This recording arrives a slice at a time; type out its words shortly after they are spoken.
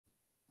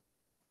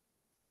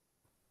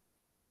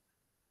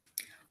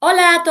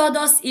Hola a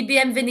todos y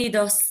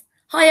bienvenidos.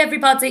 Hi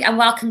everybody and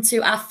welcome to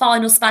our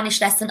final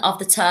Spanish lesson of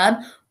the term.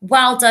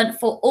 Well done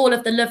for all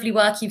of the lovely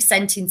work you've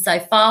sent in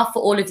so far,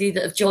 for all of you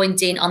that have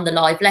joined in on the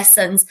live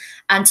lessons,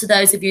 and to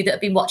those of you that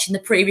have been watching the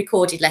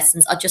pre-recorded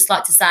lessons, I'd just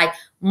like to say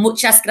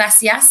muchas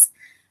gracias.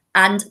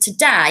 And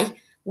today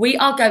we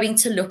are going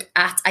to look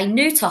at a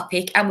new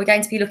topic, and we're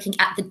going to be looking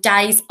at the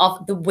days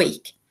of the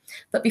week.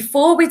 But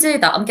before we do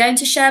that, I'm going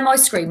to share my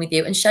screen with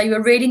you and show you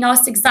a really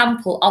nice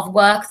example of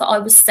work that I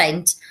was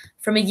sent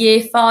from a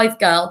Year 5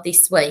 girl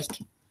this week.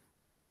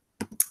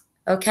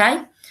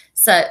 Okay,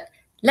 so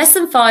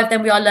lesson 5,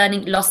 then we are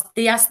learning Los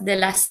Días de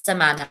la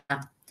Semana.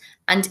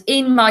 And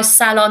in my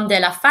Salón de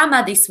la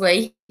Fama this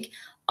week,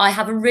 I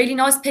have a really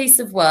nice piece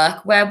of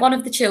work where one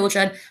of the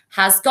children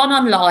has gone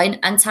online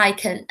and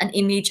taken an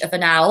image of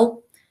an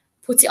owl,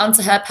 put it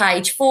onto her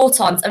page 4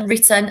 times and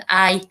written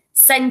a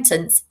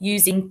sentence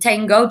using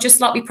Tengo,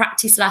 just like we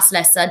practiced last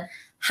lesson,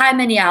 how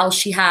many owls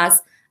she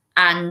has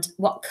and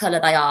what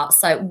colour they are.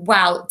 So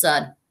well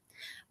done.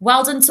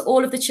 Well done to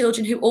all of the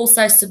children who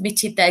also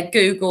submitted their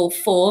Google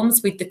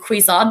forms with the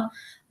quiz on.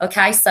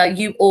 Okay, so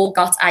you all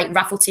got a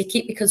raffle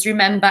ticket because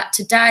remember,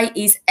 today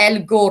is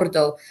El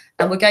Gordo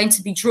and we're going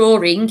to be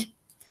drawing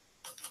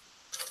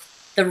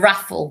the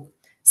raffle.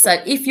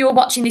 So if you're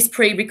watching this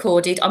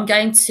pre-recorded, I'm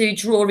going to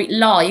draw it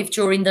live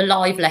during the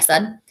live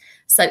lesson.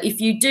 So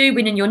if you do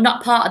win and you're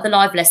not part of the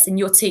live lesson,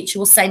 your teacher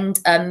will send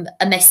a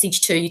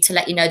message to you to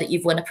let you know that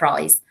you've won a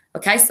prize.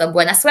 Okay, so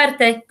buena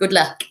suerte, good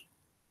luck.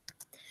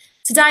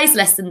 Today's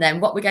lesson then,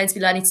 what we're going to be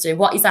learning to do,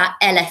 what is our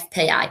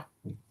LFPA?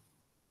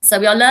 So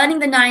we are learning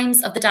the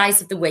names of the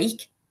days of the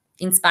week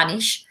in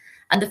Spanish,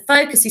 and the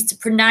focus is to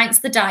pronounce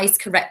the days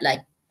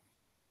correctly.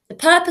 The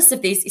purpose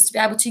of this is to be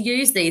able to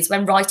use these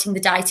when writing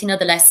the date in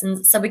other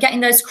lessons. So we're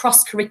getting those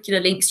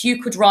cross-curricular links.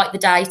 You could write the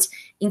date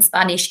in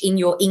Spanish in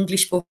your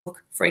English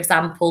book, for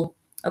example,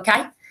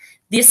 okay?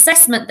 The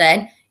assessment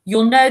then,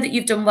 you'll know that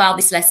you've done well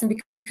this lesson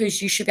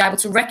because you should be able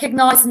to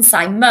recognise and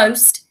say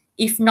most,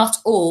 if not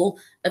all,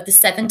 of the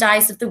 7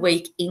 days of the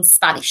week in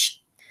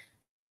Spanish.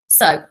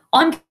 So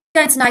I'm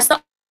going to now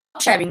stop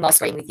sharing my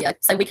screen with you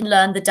so we can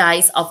learn the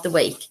days of the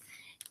week.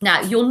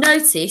 Now, you'll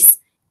notice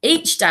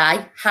each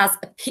day has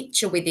a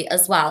picture with it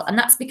as well, and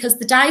that's because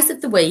the days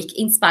of the week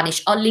in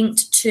Spanish are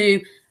linked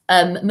to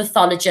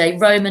mythology,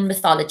 Roman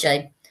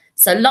mythology.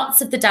 So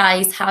lots of the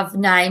days have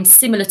names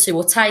similar to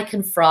or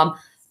taken from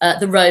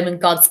the Roman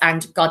gods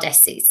and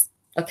goddesses.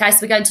 Okay, so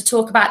we're going to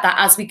talk about that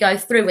as we go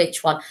through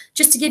each one,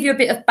 just to give you a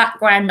bit of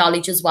background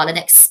knowledge as well and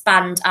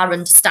expand our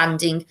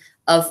understanding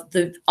of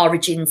the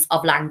origins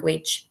of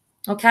language.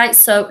 Okay,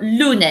 so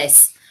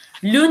lunes.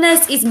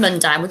 Lunes is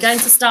Monday, and we're going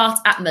to start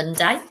at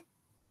Monday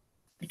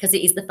because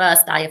it is the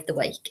first day of the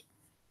week.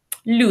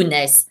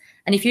 Lunes.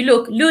 And if you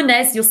look,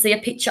 lunes, you'll see a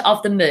picture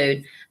of the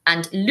moon.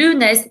 And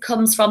lunes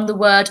comes from the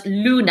word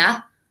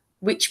luna,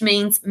 which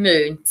means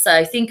moon.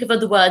 So think of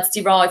other words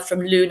derived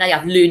from luna. You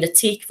have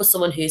lunatic for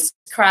someone who's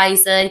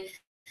crazy.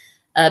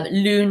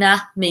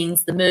 Luna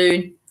means the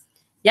moon.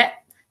 Yeah.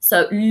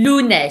 So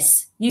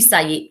lunes, you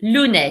say it,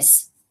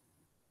 lunes.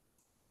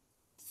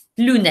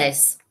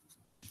 Lunes.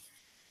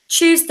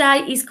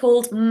 Tuesday is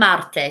called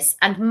martes,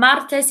 and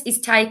martes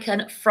is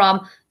taken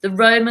from the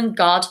Roman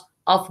god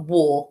of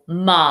war,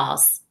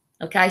 Mars.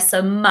 Okay,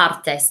 so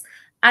martes.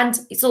 And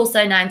it's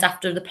also named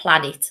after the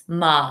planet,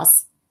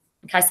 Mars.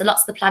 Okay, so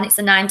lots of the planets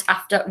are named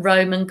after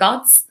Roman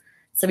gods.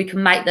 So we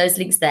can make those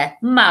links there.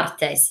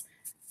 Martes.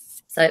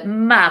 So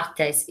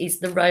Martes is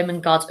the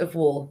Roman god of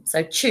war.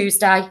 So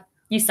Tuesday,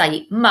 you say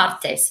it,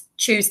 martes.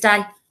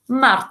 Tuesday,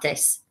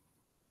 martes.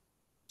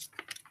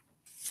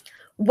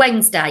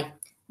 Wednesday,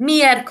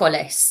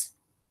 miércoles.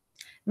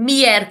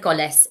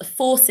 Miércoles, a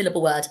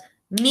 4-syllable word.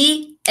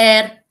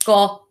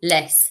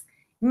 Miércoles.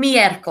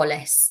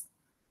 Miércoles.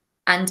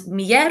 And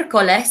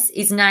miércoles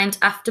is named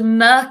after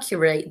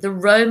Mercury, the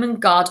Roman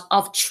god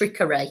of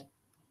trickery.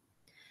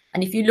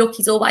 And if you look,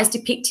 he's always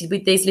depicted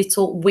with these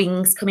little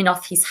wings coming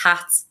off his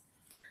hat.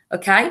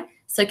 Okay,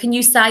 so can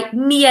you say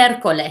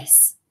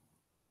miércoles?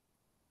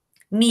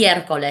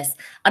 Miércoles.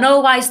 And I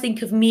always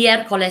think of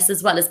miércoles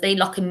as well as being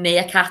like a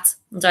meerkat.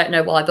 I don't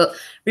know why, but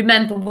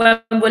remember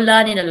when we're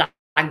learning a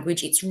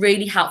language, it's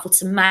really helpful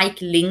to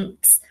make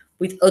links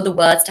with other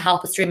words to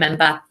help us to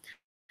remember.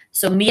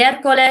 So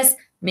miércoles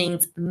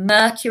means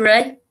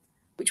Mercury,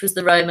 which was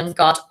the Roman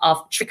god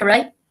of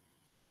trickery.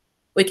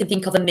 We can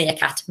think of a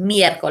meerkat,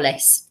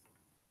 miércoles.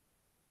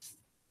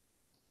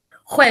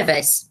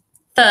 Jueves,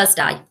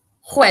 Thursday,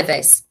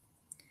 jueves.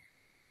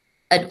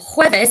 And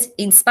jueves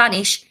in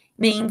Spanish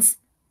means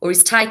or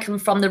is taken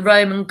from the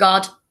Roman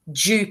god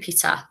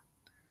Jupiter.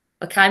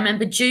 Okay,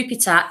 remember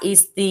Jupiter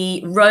is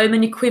the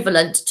Roman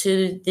equivalent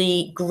to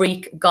the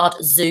Greek god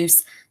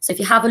Zeus. So if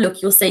you have a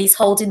look, you'll see he's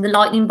holding the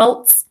lightning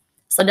bolts.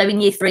 So I know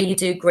in Year 3 you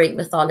do Greek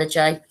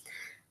mythology.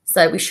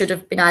 So we should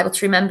have been able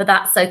to remember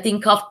that. So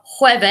think of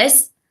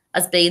jueves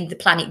as being the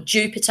planet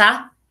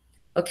Jupiter.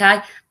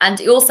 Okay, and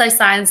it also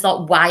sounds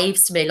like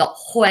waves to me, like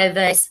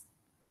jueves,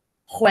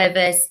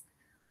 jueves.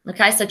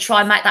 Okay, so try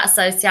and make that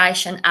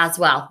association as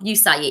well. You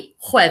say it,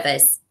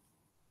 jueves,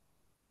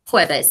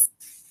 jueves.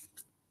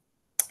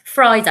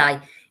 Friday,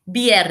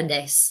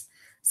 viernes.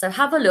 So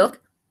have a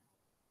look.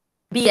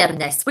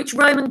 Viernes. Which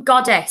Roman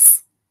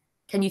goddess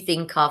can you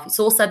think of? It's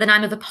also the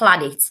name of a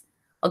planet.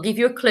 I'll give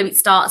you a clue. It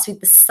starts with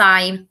the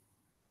same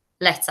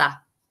letter.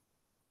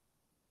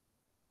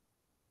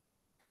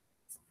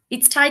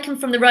 It's taken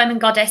from the Roman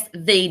goddess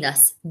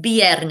Venus,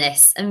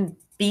 viernes. And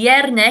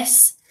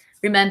viernes,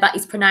 remember,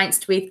 is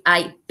pronounced with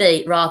a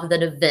B rather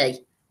than a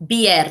V.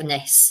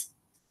 Viernes.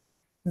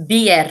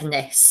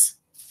 Viernes.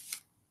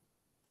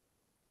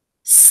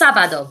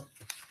 Sábado.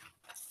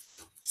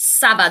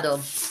 Sábado.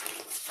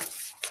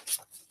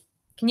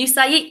 Can you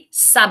say it?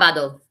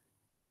 Sábado.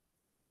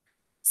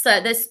 So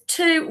there's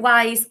two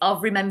ways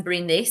of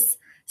remembering this.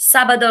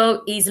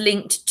 Sábado is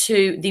linked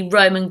to the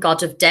Roman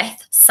god of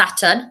death,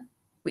 Saturn,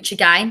 which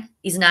again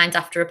is named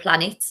after a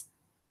planet,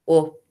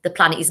 or the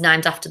planet is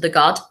named after the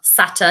god,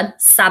 Saturn,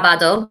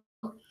 Sábado.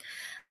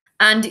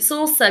 And it's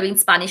also in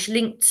Spanish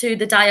linked to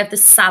the day of the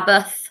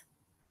Sabbath.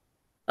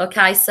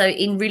 Okay, so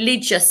in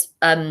religious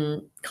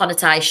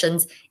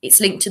connotations, it's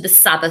linked to the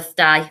Sabbath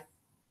day.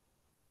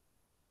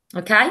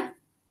 Okay,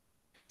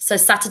 so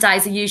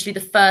Saturdays are usually the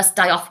first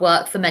day off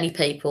work for many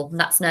people, and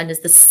that's known as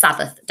the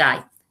Sabbath day.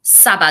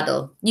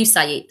 Sábado. You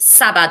say it.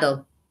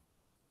 Sábado.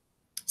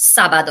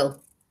 Sábado.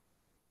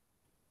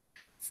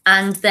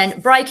 And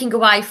then breaking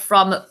away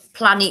from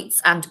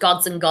planets and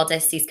gods and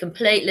goddesses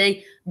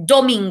completely,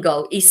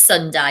 Domingo is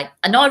Sunday.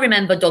 And I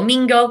remember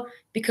Domingo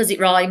because it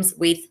rhymes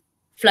with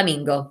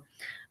flamingo.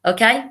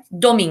 Okay?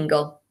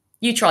 Domingo.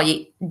 You try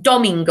it.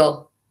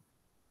 Domingo.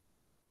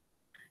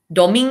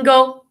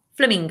 Domingo,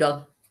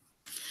 flamingo.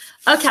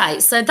 Okay,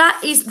 so that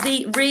is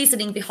the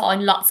reasoning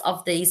behind lots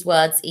of these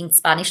words in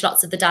Spanish,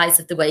 lots of the days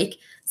of the week.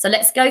 So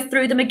let's go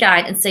through them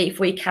again and see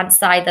if we can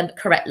say them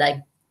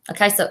correctly.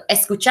 Okay, so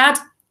escuchad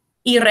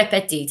y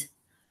repetid.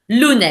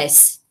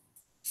 Lunes,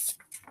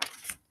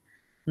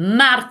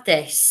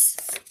 martes,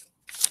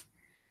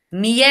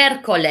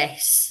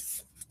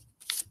 miércoles,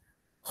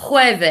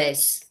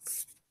 jueves,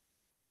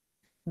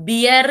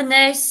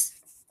 viernes,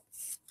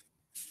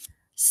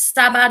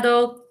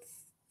 sábado,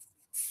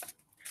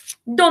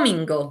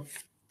 domingo.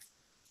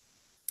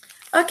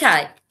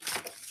 Okay.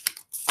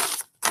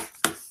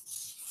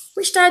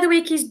 Which day of the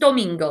week is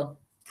domingo?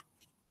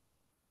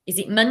 Is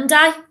it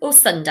Monday or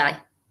Sunday?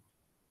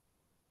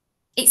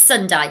 It's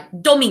Sunday.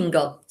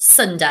 Domingo,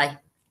 Sunday.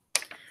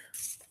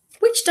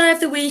 Which day of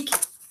the week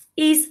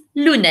is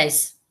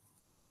lunes?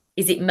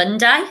 Is it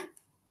Monday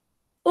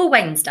or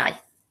Wednesday?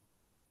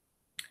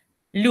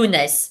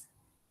 Lunes.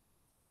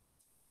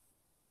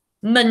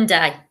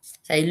 Monday.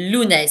 Say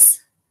lunes.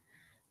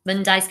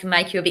 Mondays can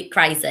make you a bit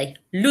crazy.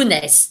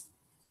 Lunes.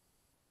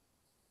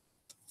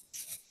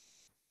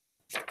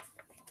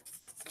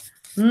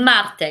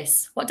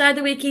 Martes. What day of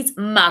the week is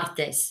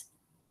martes?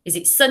 Is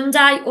it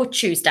Sunday or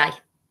Tuesday?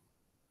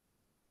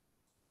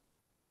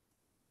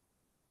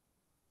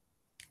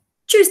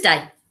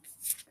 Tuesday.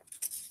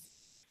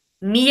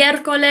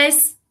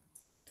 Miércoles.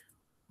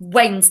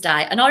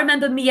 Wednesday. And I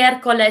remember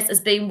miércoles as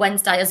being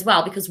Wednesday as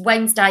well, because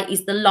Wednesday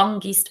is the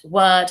longest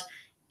word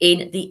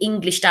in the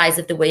English days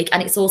of the week,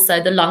 and it's also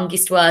the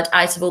longest word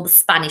out of all the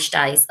Spanish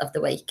days of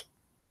the week.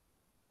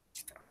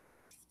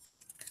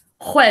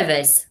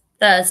 Jueves,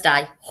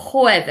 Thursday.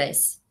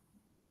 Jueves.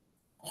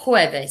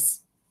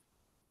 Jueves.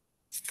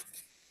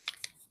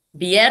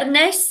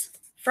 Viernes,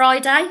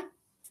 Friday.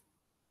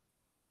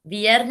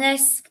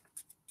 Viernes.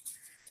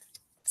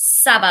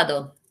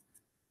 Sábado.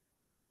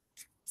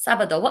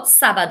 Sábado. What's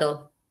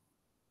sábado?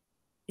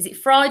 Is it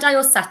Friday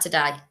or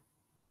Saturday?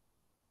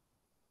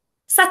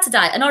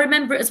 Saturday. And I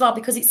remember it as well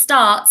because it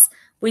starts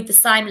with the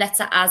same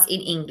letter as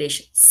in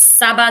English.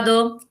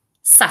 Sábado,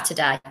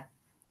 Saturday.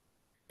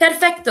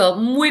 Perfecto.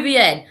 Muy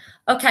bien.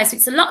 Okay, so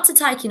it's a lot to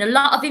take in, a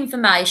lot of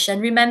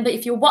information. Remember,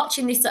 if you're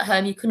watching this at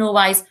home, you can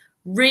always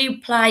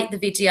replay the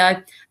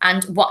video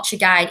and watch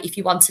again if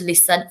you want to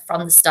listen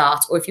from the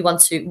start, or if you want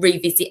to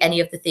revisit any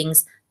of the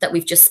things that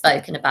we've just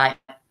spoken about.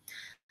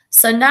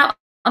 So now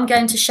I'm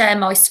going to share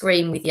my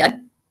screen with you,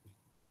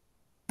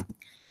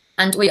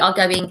 and we are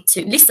going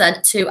to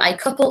listen to a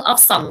couple of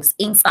songs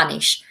in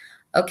Spanish,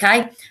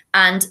 okay?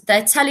 And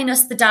they're telling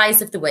us the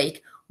days of the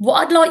week. What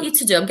I'd like you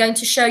to do, I'm going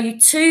to show you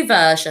two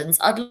versions.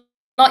 I'd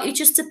like you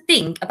just to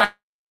think about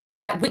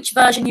which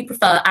version you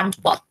prefer and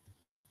why.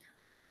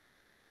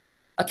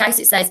 Okay,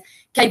 so it says,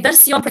 ¿Qué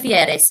versión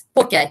prefieres?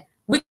 ¿Por qué?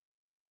 Which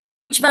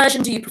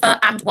version do you prefer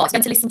and why? So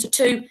I'm going to listen to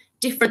two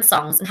different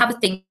songs and have a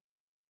think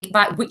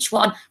about which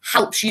one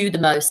helps you the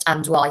most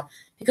and why.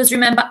 Because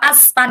remember,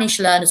 as Spanish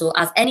learners or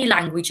as any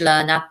language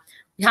learner,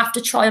 we have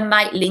to try and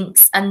make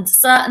links, and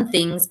certain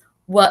things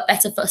work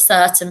better for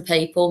certain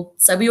people.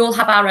 So we all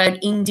have our own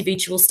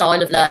individual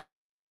style of learning,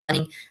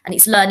 and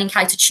it's learning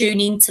how to tune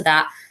into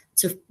that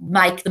to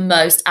make the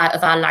most out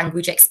of our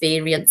language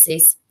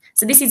experiences.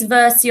 So this is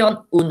version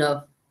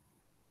uno.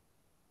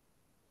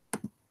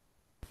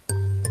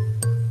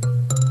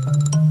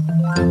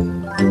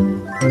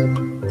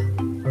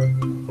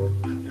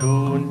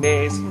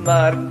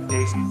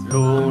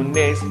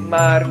 Lunes,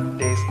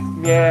 martes,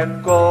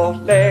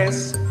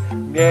 miércoles,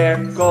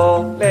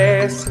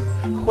 miércoles,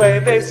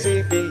 jueves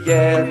y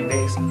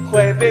viernes,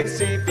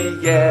 jueves y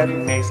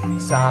viernes,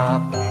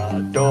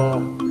 sábado,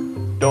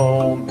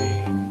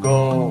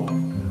 domingo,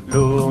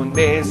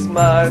 lunes,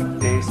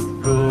 martes,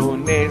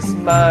 miércoles,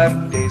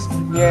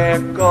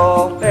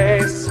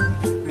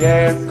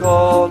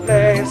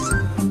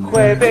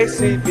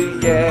 jueves y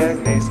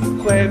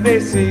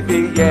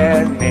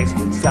viernes,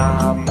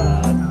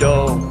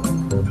 sábado,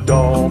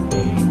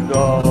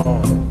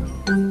 domingo.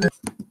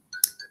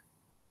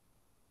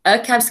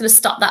 Okay, I'm just going to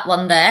stop that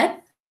one there.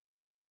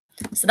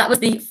 So that was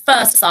the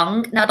first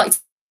song. Now I'd like you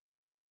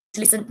to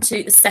listen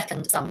to the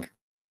second song.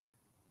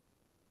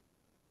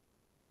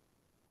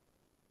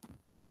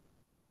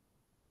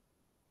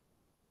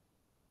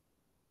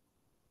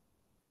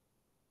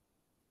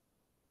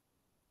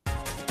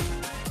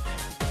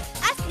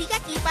 Haz clic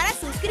aquí para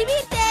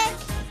suscribirte.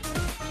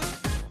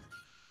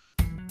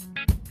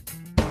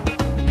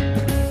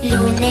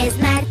 Lunes,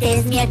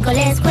 martes,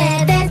 miércoles,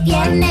 jueves,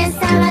 viernes,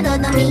 sábado,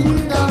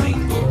 domingo.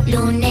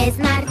 Lunes,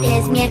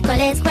 martes,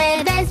 miércoles,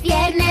 jueves,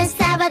 viernes,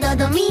 sábado,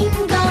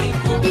 domingo.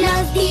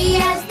 Los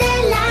días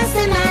de la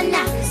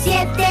semana,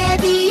 7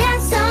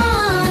 días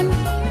son.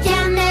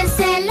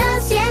 Llámese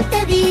los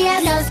 7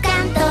 días, los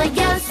canto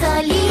yo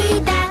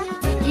solita.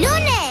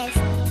 Lunes,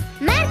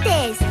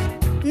 martes,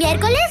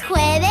 miércoles,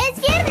 jueves,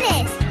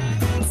 viernes,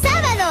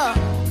 sábado,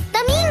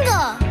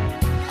 domingo.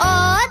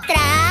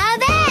 ¡Otra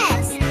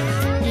vez!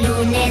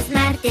 Lunes,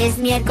 martes,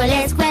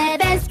 miércoles,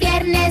 jueves,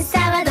 viernes,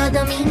 sábado,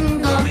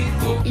 domingo.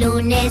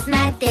 Lunes,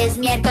 martes,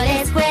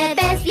 miércoles,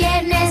 jueves,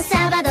 viernes,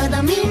 sábado,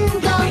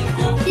 domingo.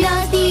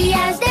 Los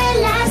días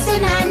de la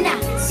semana,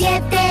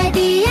 7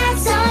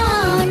 días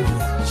son.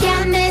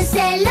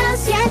 Llámese los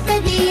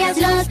 7 días,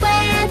 los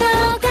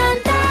puedo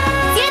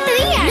cantar. 7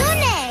 días.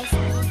 Lunes,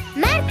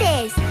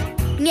 martes,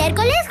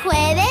 miércoles,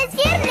 jueves,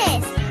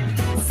 viernes,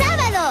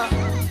 sábado,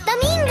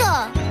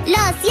 domingo.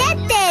 Los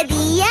 7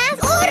 días.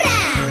 ¡Hurra!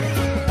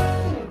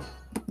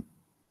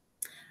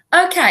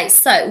 Okay,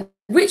 so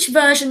which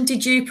version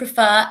did you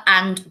prefer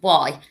and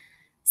why?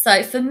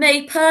 So for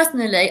me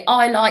personally,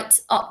 I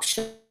liked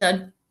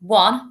option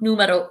 1,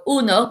 numero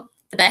uno,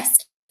 the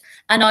best.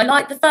 And I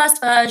liked the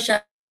first version,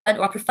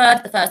 or I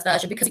preferred the first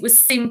version because it was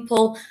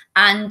simple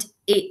and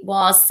it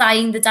was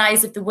saying the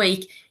days of the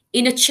week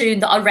in a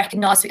tune that I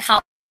recognise, so it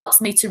helps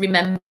me to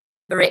remember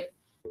it.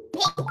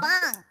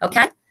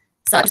 Okay,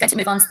 so I'm just going to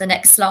move on to the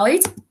next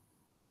slide.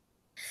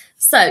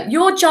 So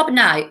your job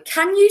now,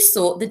 can you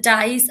sort the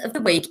days of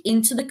the week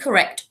into the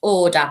correct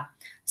order?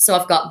 So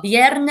I've got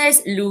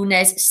viernes,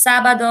 lunes,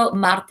 sábado,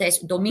 martes,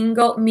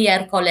 domingo,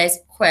 miércoles,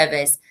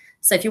 jueves.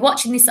 So if you're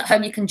watching this at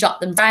home, you can jot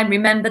them down.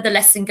 Remember, the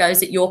lesson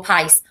goes at your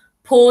pace.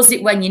 Pause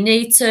it when you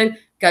need to,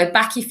 go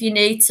back if you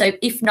need to.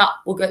 If not,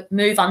 we'll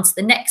move on to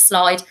the next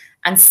slide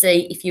and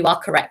see if you are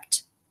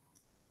correct.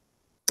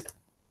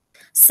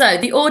 So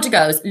the order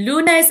goes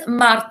lunes,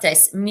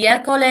 martes,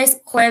 miércoles,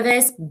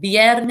 jueves,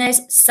 viernes,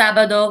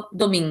 sábado,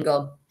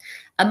 domingo.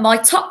 And my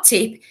top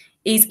tip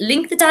is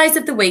link the days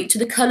of the week to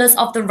the colours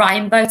of the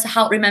rainbow to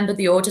help remember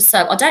the order.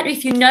 So I don't know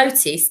if you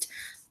noticed,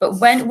 but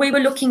when we were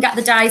looking at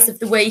the days of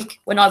the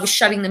week, when I was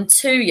showing them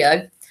to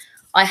you,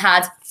 I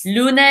had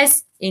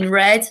lunes in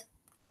red,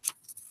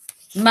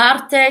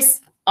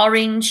 martes,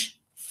 orange,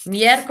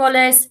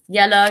 miércoles,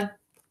 yellow,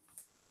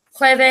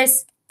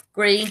 jueves,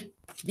 green,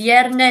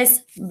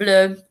 viernes,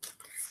 blue,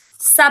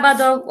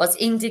 sábado was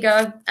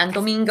indigo, and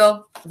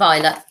domingo,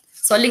 violet.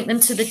 So I linked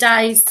them to the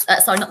days, I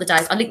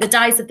linked the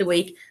days of the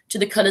week to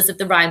the colours of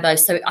the rainbow,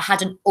 so I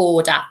had an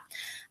order.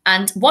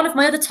 And one of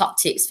my other top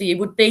tips for you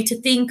would be to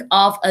think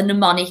of a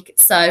mnemonic.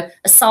 So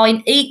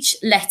assign each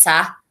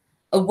letter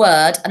a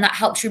word, and that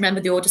helps you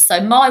remember the order.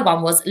 So my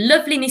one was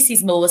lovely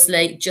Mrs.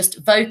 Morsley, just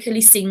vocally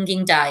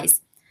singing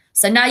days.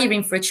 So now you're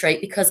in for a treat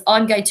because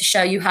I'm going to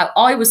show you how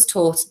I was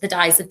taught the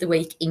days of the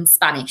week in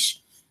Spanish.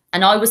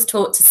 And I was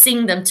taught to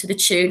sing them to the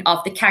tune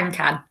of the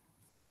can-can.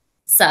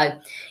 So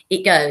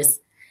it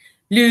goes,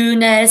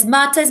 lunes,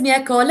 martes,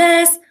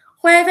 miércoles,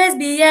 jueves,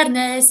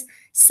 viernes,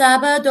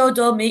 sábado,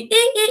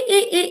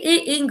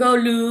 domingo,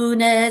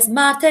 lunes,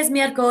 martes,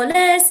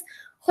 miércoles,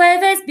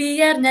 jueves,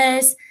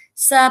 viernes,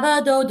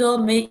 sábado,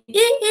 domingo.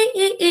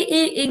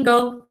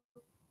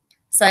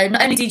 So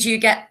not only did you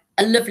get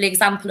a lovely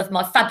example of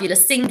my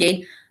fabulous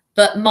singing,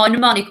 but my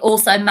mnemonic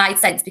also made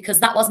sense because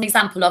that was an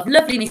example of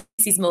lovely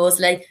Mrs.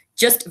 Morsley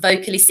just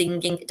vocally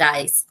singing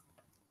days.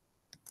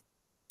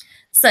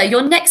 So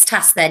your next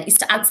task then is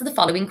to answer the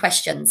following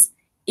questions.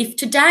 If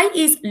today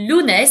is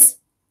lunes,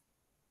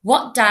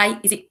 what day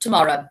is it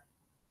tomorrow?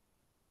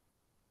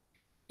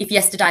 If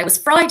yesterday was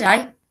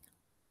Friday,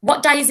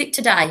 what day is it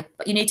today?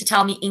 But you need to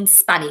tell me in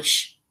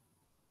Spanish.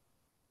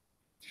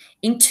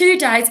 In 2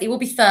 days, it will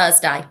be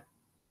Thursday.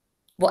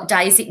 What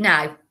day is it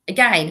now?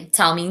 Again,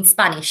 tell me in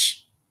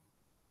Spanish.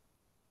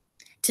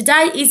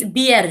 Today is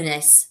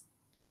viernes.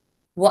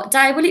 What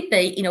day will it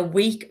be in a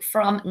week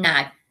from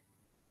now?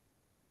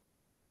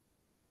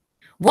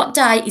 What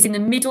day is in the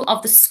middle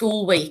of the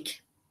school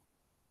week?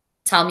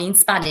 Tell me in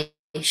Spanish.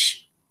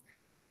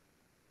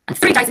 And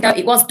 3 days ago,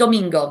 it was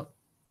domingo.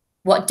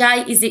 What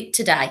day is it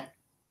today?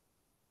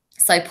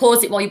 So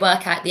pause it while you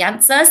work out the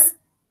answers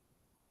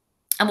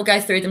and we'll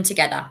go through them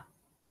together.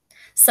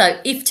 So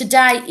if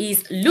today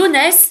is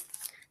lunes,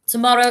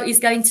 tomorrow is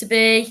going to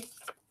be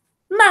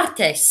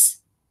martes.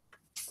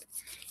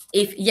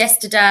 If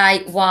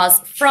yesterday was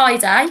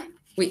Friday,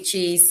 which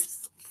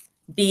is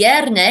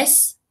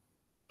viernes,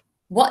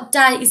 what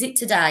day is it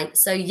today?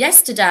 So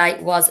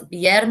yesterday was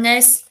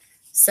viernes,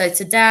 so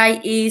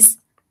today is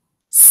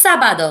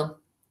sábado,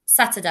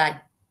 Saturday.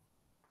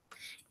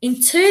 In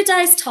 2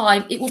 days'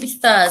 time, it will be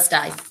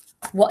Thursday.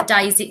 What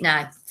day is it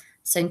now?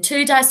 So in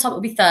 2 days' time, it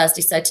will be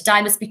Thursday. So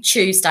today must be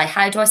Tuesday.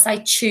 How do I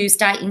say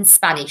Tuesday in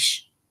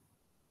Spanish?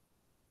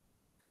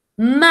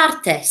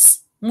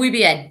 Martes. Muy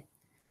bien.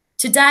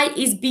 Today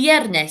is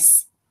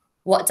viernes.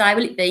 What day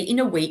will it be in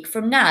a week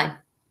from now?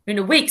 In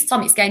a week's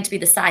time, it's going to be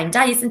the same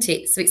day, isn't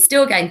it? So it's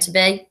still going to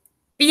be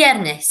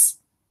viernes.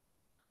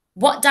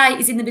 What day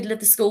is in the middle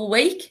of the school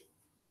week?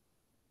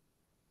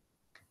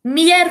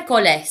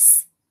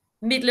 Miércoles.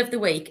 Middle of the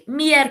week.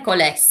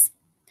 Miércoles.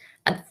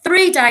 And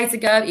 3 days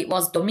ago, it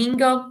was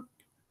domingo.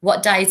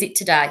 What day is it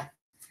today?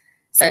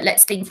 So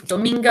let's think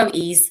domingo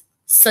is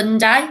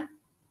Sunday.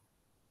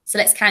 So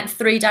let's count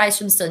 3 days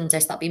from Sunday.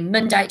 So that'll be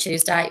Monday,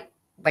 Tuesday,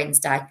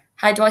 Wednesday.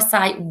 How do I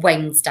say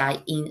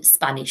Wednesday in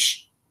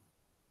Spanish?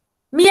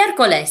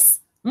 Miércoles.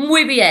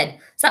 Muy bien.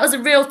 So that was a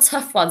real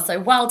tough one. So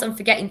well done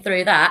for getting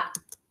through that.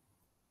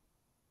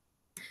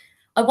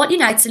 I want you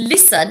now to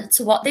listen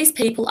to what these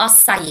people are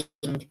saying.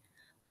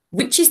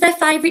 Which is their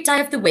favourite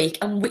day of the week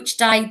and which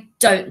day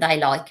don't they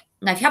like?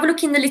 Now, if you have a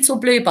look in the little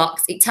blue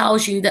box, it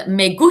tells you that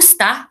me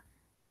gusta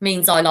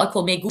means I like,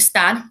 or me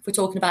gustan if we're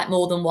talking about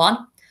more than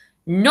one.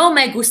 No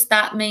me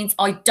gusta means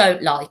I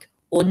don't like,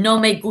 or no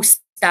me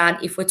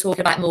gustan if we're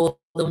talking about more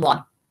than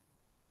one.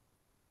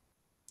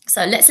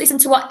 So let's listen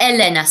to what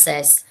Elena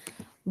says.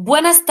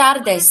 Buenas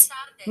tardes.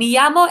 Me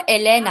llamo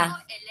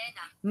Elena.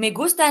 Me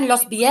gustan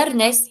los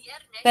viernes,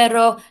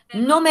 pero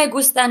no me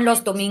gustan los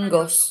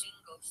domingos.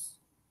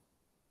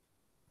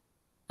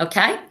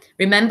 Okay,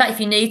 remember, if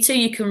you need to,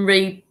 you can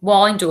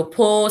rewind or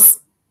pause.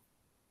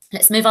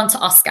 Let's move on to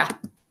Oscar.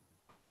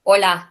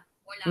 Hola,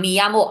 me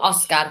llamo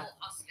Oscar.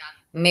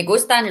 Me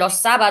gustan los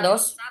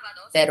sábados,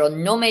 pero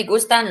no me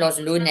gustan los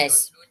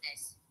lunes.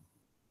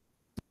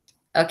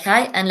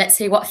 Okay, and let's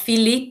hear what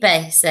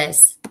Felipe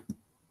says.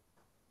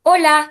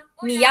 Hola,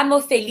 me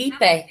llamo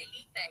Felipe.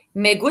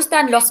 Me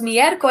gustan los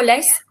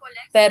miércoles,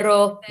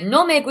 pero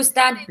no me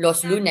gustan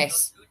los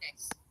lunes.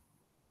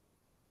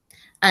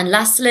 And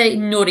lastly,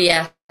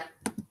 Nuria.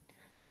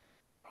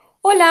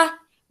 Hola,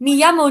 me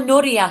llamo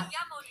Nuria.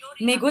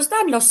 Me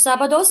gustan los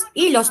sábados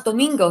y los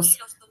domingos,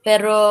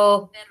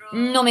 pero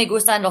no me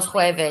gustan los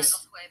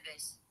jueves.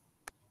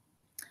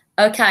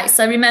 Okay,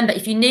 so remember,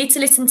 if you need to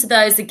listen to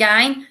those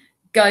again,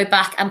 go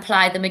back and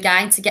play them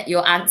again to get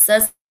your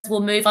answers.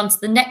 We'll move on to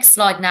the next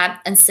slide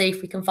now and see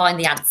if we can find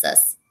the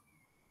answers.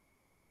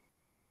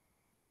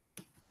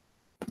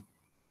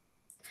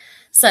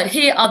 So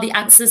here are the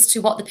answers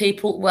to what the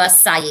people were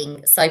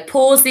saying. So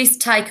pause this,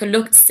 take a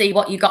look, see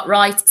what you got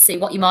right, see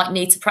what you might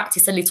need to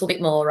practice a little bit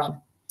more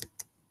on.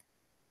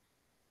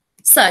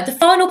 So the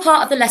final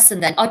part of the lesson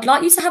then, I'd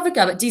like you to have a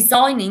go at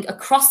designing a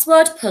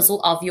crossword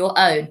puzzle of your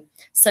own.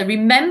 So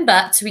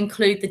remember to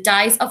include the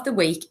days of the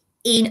week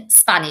in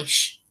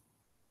Spanish.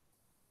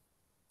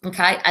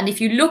 Okay, and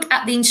if you look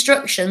at the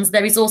instructions,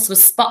 there is also a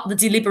spot the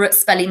deliberate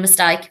spelling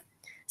mistake.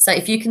 So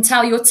if you can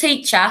tell your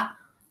teacher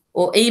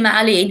or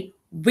email in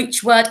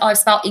which word I've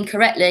spelled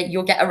incorrectly,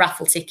 you'll get a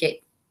raffle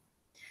ticket.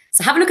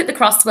 So have a look at the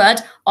crossword.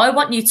 I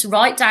want you to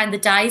write down the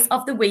days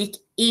of the week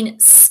in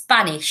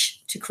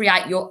Spanish to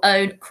create your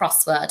own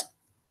crossword.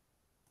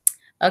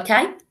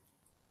 Okay?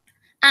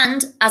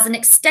 And as an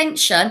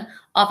extension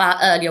of our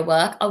earlier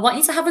work, I want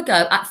you to have a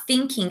go at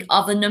thinking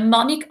of a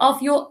mnemonic of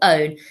your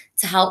own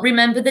to help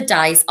remember the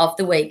days of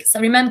the week. So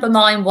remember,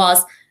 mine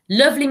was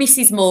lovely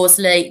Mrs.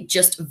 Morsley,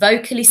 just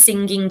vocally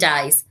singing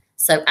days.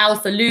 So L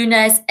for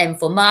lunes, M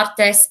for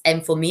martes, M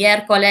for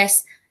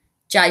miércoles,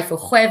 J for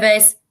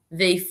jueves,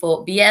 V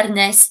for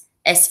viernes,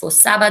 S for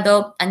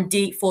sábado, and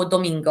D for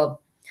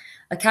domingo.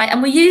 Okay,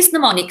 and we use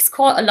mnemonics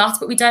quite a lot,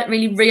 but we don't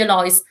really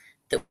realise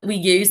that we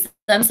use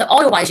them. So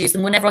I always use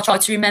them whenever I try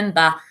to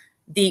remember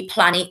the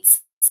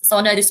planets. So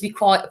I know this would be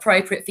quite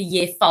appropriate for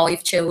year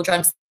 5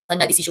 children. I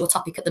know this is your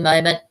topic at the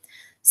moment.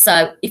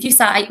 So if you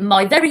say,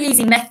 my very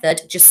easy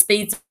method just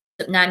speeds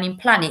up naming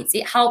planets,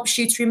 it helps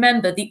you to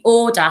remember the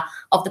order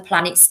of the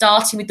planets,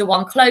 starting with the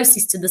one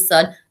closest to the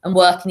sun and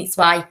working its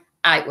way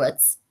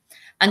outwards.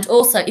 And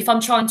also, if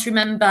I'm trying to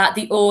remember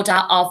the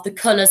order of the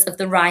colours of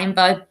the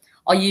rainbow,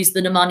 I use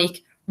the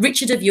mnemonic,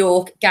 Richard of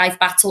York gave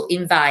battle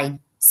in vain.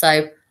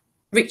 So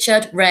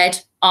Richard, red,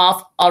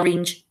 of,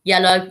 orange,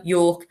 yellow,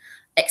 York,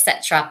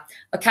 etc.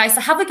 Okay,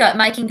 so have a go at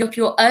making up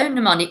your own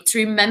mnemonic to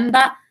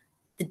remember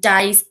the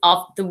days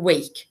of the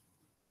week.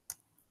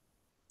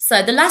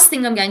 So the last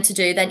thing I'm going to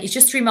do then is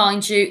just to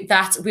remind you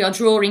that we are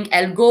drawing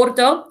El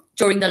Gordo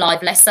during the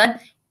live lesson.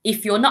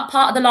 If you're not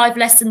part of the live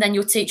lesson, then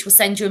your teacher will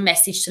send you a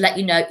message to let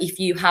you know if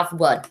you have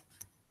won.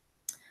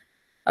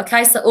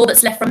 Okay, so all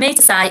that's left from me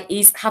to say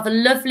is have a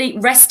lovely,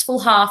 restful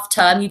half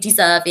term. You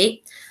deserve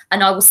it.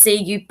 And I will see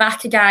you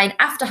back again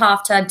after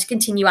half term to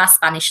continue our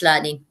Spanish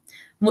learning.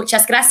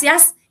 Muchas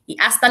gracias y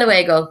hasta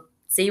luego.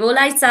 See you all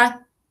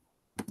later.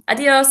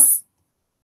 Adios.